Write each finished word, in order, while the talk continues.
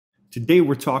Today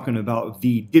we're talking about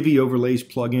the Divi Overlays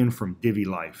plugin from Divi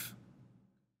Life.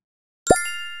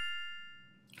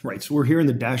 Right, so we're here in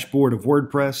the dashboard of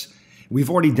WordPress. We've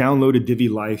already downloaded Divi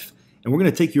Life, and we're going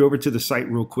to take you over to the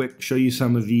site real quick, show you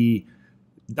some of the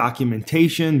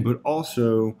documentation, but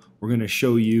also we're going to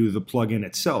show you the plugin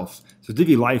itself. So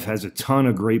Divi Life has a ton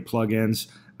of great plugins.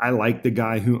 I like the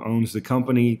guy who owns the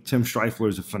company. Tim Streifler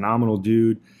is a phenomenal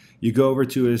dude. You go over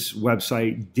to his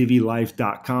website,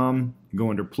 divilife.com,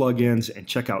 go under plugins and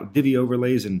check out Divi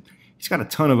Overlays, and he's got a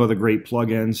ton of other great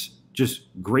plugins, just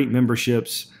great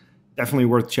memberships. Definitely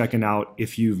worth checking out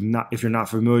if you're not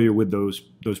familiar with those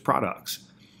products.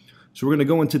 So we're going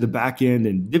to go into the back end,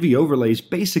 and Divi Overlays,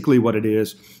 basically what it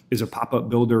is a pop-up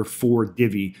builder for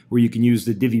Divi, where you can use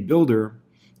the Divi Builder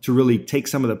to really take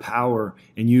some of the power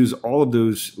and use all of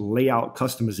those layout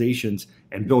customizations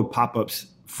and build pop-ups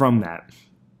from that.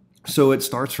 So it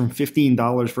starts from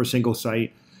 $15 for a single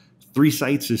site. 3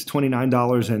 sites is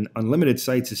 $29, and unlimited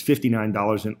sites is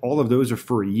 $59, and all of those are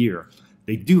for a year.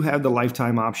 They do have the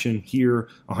lifetime option here,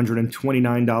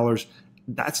 $129.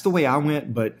 That's the way I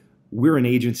went, but we're an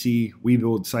agency. We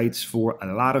build sites for a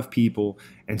lot of people,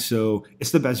 and so it's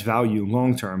the best value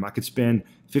long term. I could spend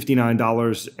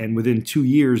 $59, and within 2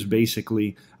 years,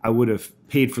 basically, I would have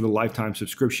paid for the lifetime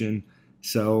subscription.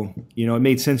 So, it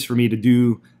made sense for me to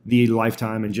do the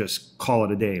lifetime and just call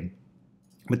it a day.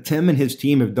 But Tim and his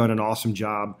team have done an awesome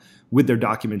job with their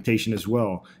documentation as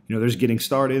well. There's getting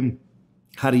started,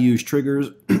 how to use triggers,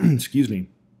 excuse me,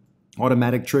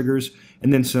 automatic triggers,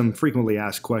 and then some frequently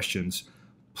asked questions.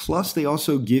 Plus, they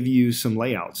also give you some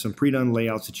layouts, some pre-done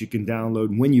layouts that you can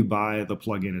download when you buy the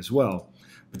plugin as well.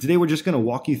 But today we're just going to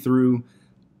walk you through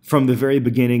from the very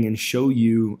beginning and show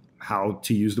you how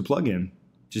to use the plugin.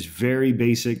 Just very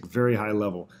basic, very high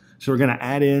level. So we're going to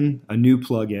add in a new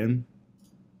plugin.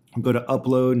 We'll go to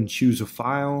upload and choose a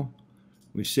file.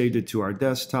 We've saved it to our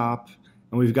desktop.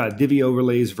 And we've got Divi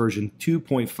Overlays version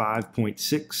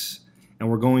 2.5.6. And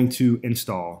we're going to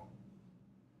install.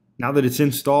 Now that it's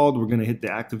installed, we're going to hit the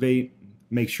activate,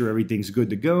 make sure everything's good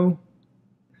to go.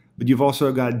 But you've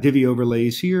also got Divi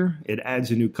Overlays here. It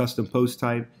adds a new custom post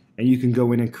type, and you can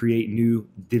go in and create new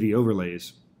Divi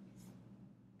Overlays.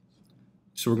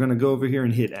 So we're going to go over here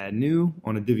and hit add new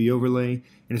on a Divi overlay, and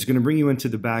it's going to bring you into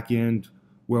the back end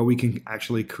where we can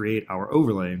actually create our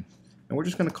overlay. And we're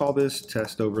just going to call this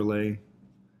test overlay.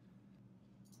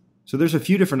 So there's a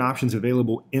few different options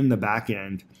available in the back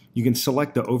end. You can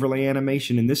select the overlay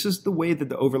animation, and this is the way that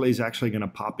the overlay is actually going to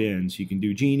pop in. So you can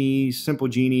do genie, simple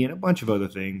genie, and a bunch of other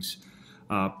things.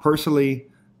 Personally,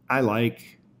 I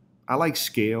like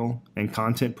scale, and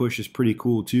content push is pretty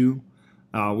cool too.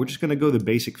 We're just going to go the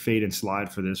basic fade and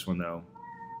slide for this one though.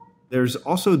 There's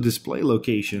also display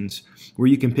locations where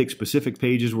you can pick specific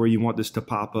pages where you want this to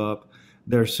pop up.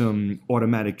 There's some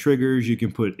automatic triggers. You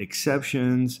can put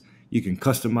exceptions. You can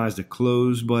customize the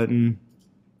close button.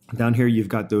 Down here you've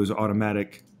got those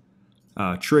automatic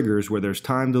triggers where there's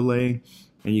time delay,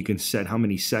 and you can set how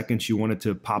many seconds you want it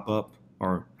to pop up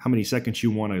or how many seconds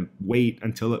you want to wait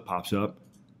until it pops up.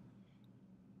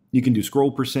 You can do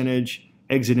scroll percentage,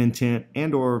 exit intent,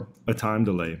 and or a time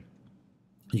delay.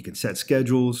 You can set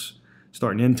schedules,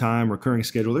 start and end time, recurring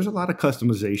schedule. There's a lot of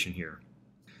customization here.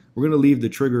 We're going to leave the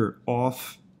trigger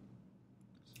off,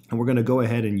 and we're going to go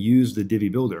ahead and use the Divi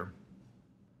Builder.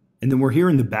 And then we're here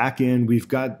in the back end. We've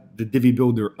got the Divi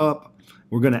Builder up.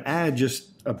 We're going to add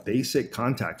just a basic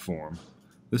contact form.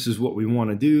 This is what we want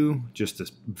to do, just a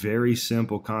very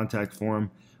simple contact form,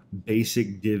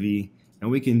 basic Divi. And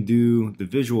we can do the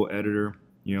visual editor,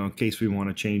 in case we want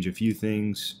to change a few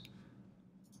things.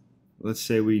 Let's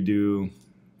say we do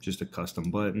just a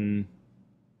custom button.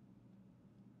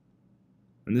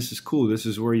 And this is cool. This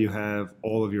is where you have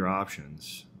all of your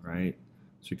options, right?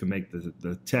 So you can make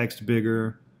the text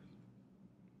bigger,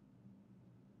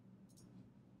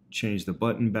 change the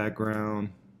button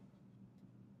background,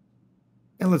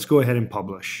 and let's go ahead and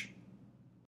publish.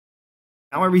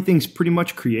 Now everything's pretty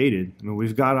much created.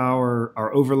 We've got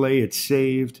our overlay, it's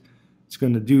saved. It's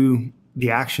going to do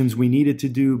the actions we need it to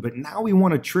do, but now we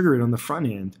want to trigger it on the front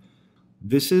end.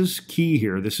 This is key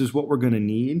here. This is what we're going to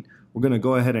need. We're going to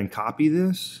go ahead and copy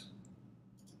this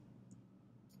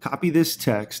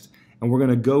text, and we're going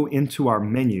to go into our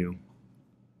menu.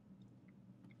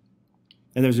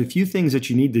 And there's a few things that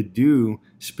you need to do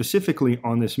specifically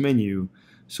on this menu.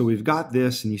 So we've got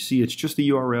this, and you see it's just a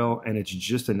URL and it's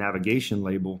just a navigation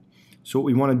label. So what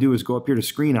we want to do is go up here to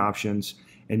screen options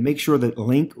and make sure that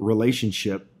link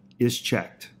relationship is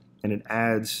checked, and it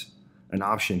adds an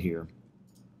option here.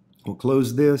 We'll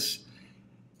close this,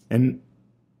 and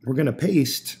we're going to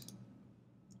paste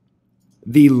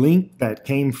the link that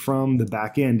came from the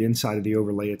back end inside of the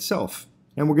overlay itself.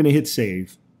 And we're going to hit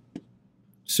save.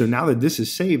 So now that this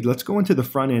is saved, let's go into the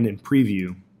front end and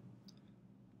preview.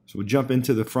 So we'll jump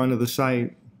into the front of the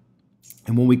site.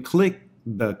 And when we click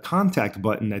the contact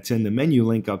button that's in the menu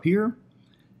link up here,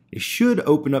 it should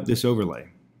open up this overlay.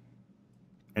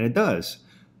 And it does.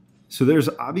 So there's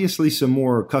obviously some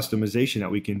more customization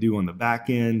that we can do on the back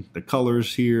end, the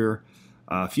colors here,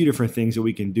 a few different things that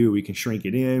we can do. We can shrink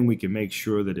it in, we can make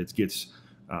sure that it gets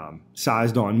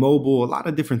sized on mobile, a lot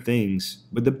of different things.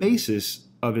 But the basis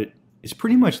of it is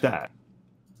pretty much that.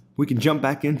 We can jump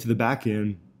back into the back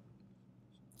end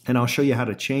and I'll show you how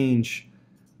to change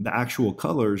the actual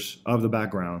colors of the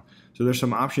background. So there's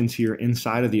some options here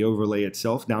inside of the overlay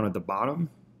itself down at the bottom.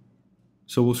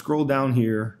 So we'll scroll down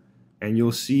here and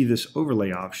you'll see this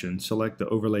overlay option. Select the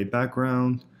overlay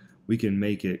background. We can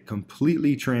make it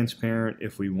completely transparent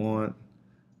if we want.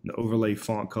 The overlay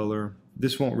font color.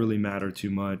 This won't really matter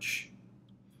too much.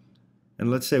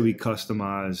 And let's say we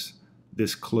customize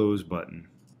this close button.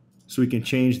 So we can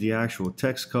change the actual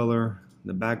text color,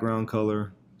 the background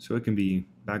color. So it can be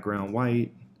background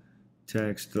white,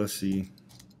 text, let's see.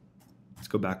 Let's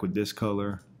go back with this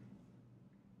color.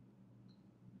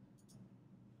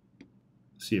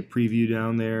 See a preview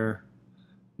down there.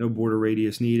 No border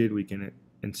radius needed. We can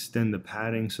extend the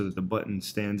padding so that the button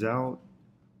stands out.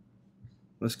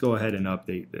 Let's go ahead and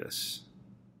update this.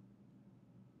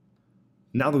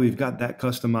 Now that we've got that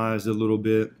customized a little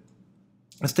bit,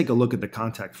 let's take a look at the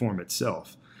contact form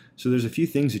itself. So there's a few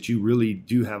things that you really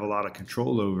do have a lot of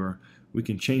control over. We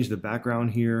can change the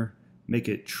background here, make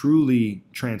it truly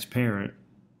transparent,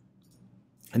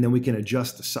 and then we can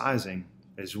adjust the sizing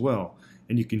as well.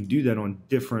 And you can do that on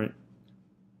different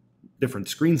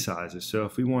screen sizes. So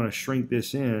if we want to shrink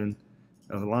this in,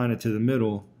 align it to the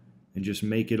middle, and just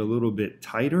make it a little bit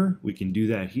tighter, we can do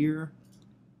that here.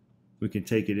 We can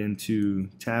take it into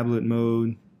tablet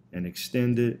mode and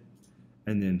extend it,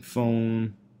 and then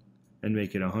phone and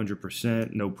make it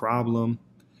 100%, no problem.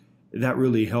 That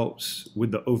really helps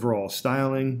with the overall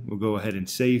styling. We'll go ahead and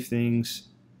save things,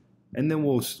 and then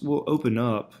we'll open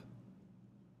up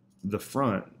the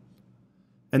front,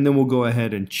 and then we'll go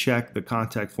ahead and check the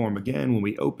contact form again. When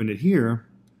we open it here,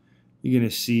 you're going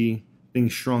to see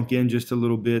things shrunk in just a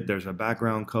little bit. There's a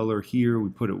background color here. We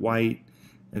put it white,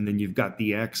 and then you've got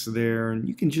the X there, and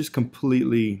you can just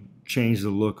completely change the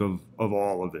look of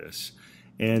all of this.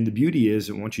 And the beauty is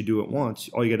that once you do it once,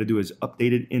 all you got to do is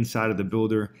update it inside of the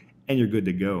builder and you're good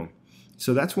to go.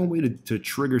 So that's one way to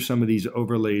trigger some of these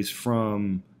overlays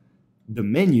from the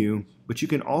menu, but you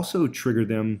can also trigger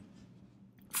them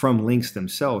from links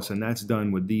themselves, and that's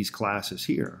done with these classes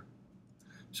here.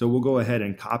 So we'll go ahead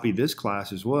and copy this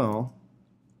class as well,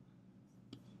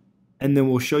 and then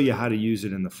we'll show you how to use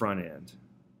it in the front end.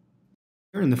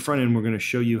 Here in the front end, we're going to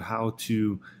show you how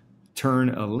to turn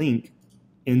a link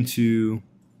into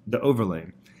the overlay.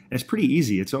 And it's pretty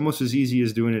easy. It's almost as easy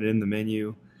as doing it in the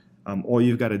menu. All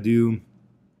you've got to do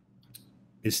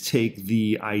is take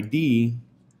the ID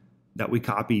that we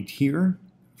copied here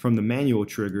from the manual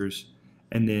triggers,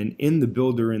 and then in the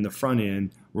builder in the front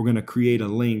end, we're going to create a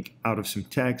link out of some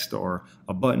text or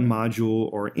a button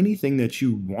module or anything that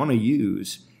you want to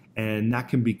use, and that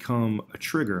can become a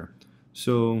trigger.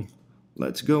 So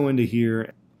let's go into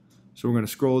here. So we're going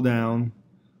to scroll down,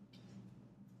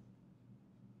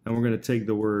 and we're going to take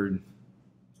the word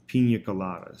pina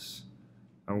coladas,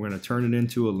 and we're going to turn it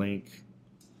into a link,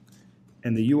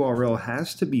 and the URL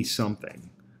has to be something.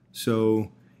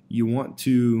 So you want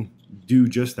to do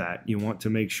just that. You want to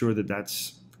make sure that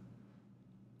that's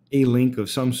a link of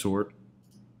some sort.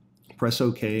 Press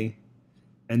OK,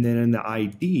 and then in the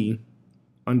ID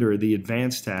under the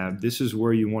Advanced tab, this is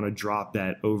where you want to drop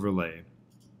that overlay.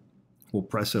 We'll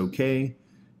press OK.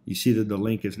 You see that the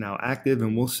link is now active,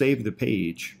 and we'll save the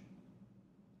page.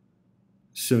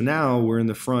 So now we're in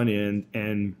the front end,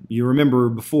 and you remember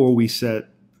before we set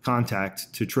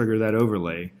contact to trigger that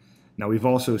overlay. Now we've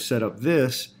also set up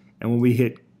this, and when we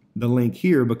hit the link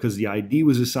here, because the ID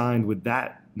was assigned with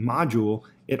that module,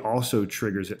 it also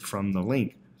triggers it from the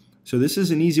link. So this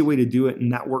is an easy way to do it,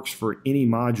 and that works for any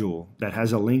module that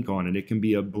has a link on it. It can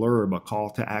be a blurb, a call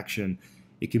to action,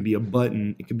 it can be a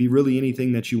button, it can be really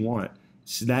anything that you want.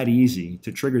 It's that easy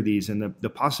to trigger these, and the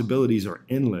possibilities are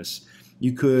endless.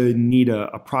 You could need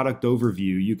a product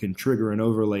overview. You can trigger an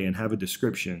overlay and have a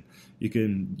description. You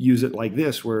can use it like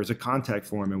this, where it's a contact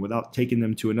form, and without taking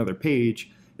them to another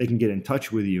page, they can get in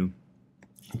touch with you.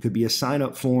 It could be a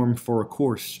sign-up form for a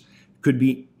course. It could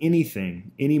be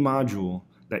anything, any module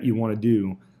that you want to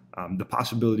do. The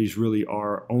possibilities really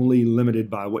are only limited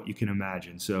by what you can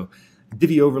imagine. So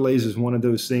Divi Overlays is one of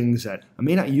those things that I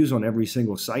may not use on every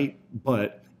single site,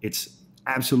 but it's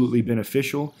absolutely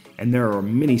beneficial, and there are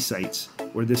many sites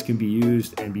where this can be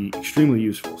used and be extremely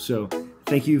useful. So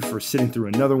thank you for sitting through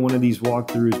another one of these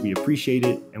walkthroughs. We appreciate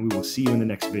it, and we will see you in the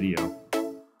next video.